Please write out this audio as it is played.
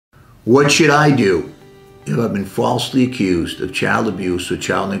What should I do if I've been falsely accused of child abuse or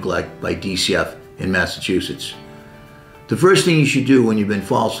child neglect by DCF in Massachusetts? The first thing you should do when you've been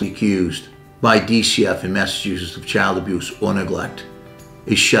falsely accused by DCF in Massachusetts of child abuse or neglect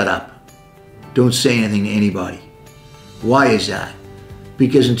is shut up. Don't say anything to anybody. Why is that?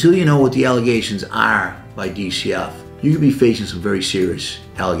 Because until you know what the allegations are by DCF, you could be facing some very serious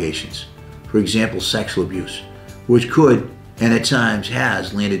allegations. For example, sexual abuse, which could and at times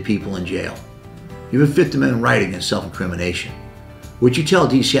has landed people in jail. You have a Fifth Amendment right against self-incrimination, which you tell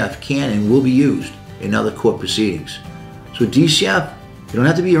DCF can and will be used in other court proceedings. So DCF, you don't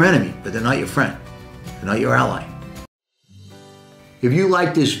have to be your enemy, but they're not your friend. They're not your ally. If you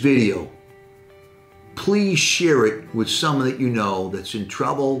like this video, please share it with someone that you know that's in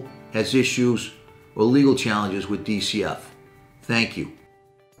trouble, has issues, or legal challenges with DCF. Thank you.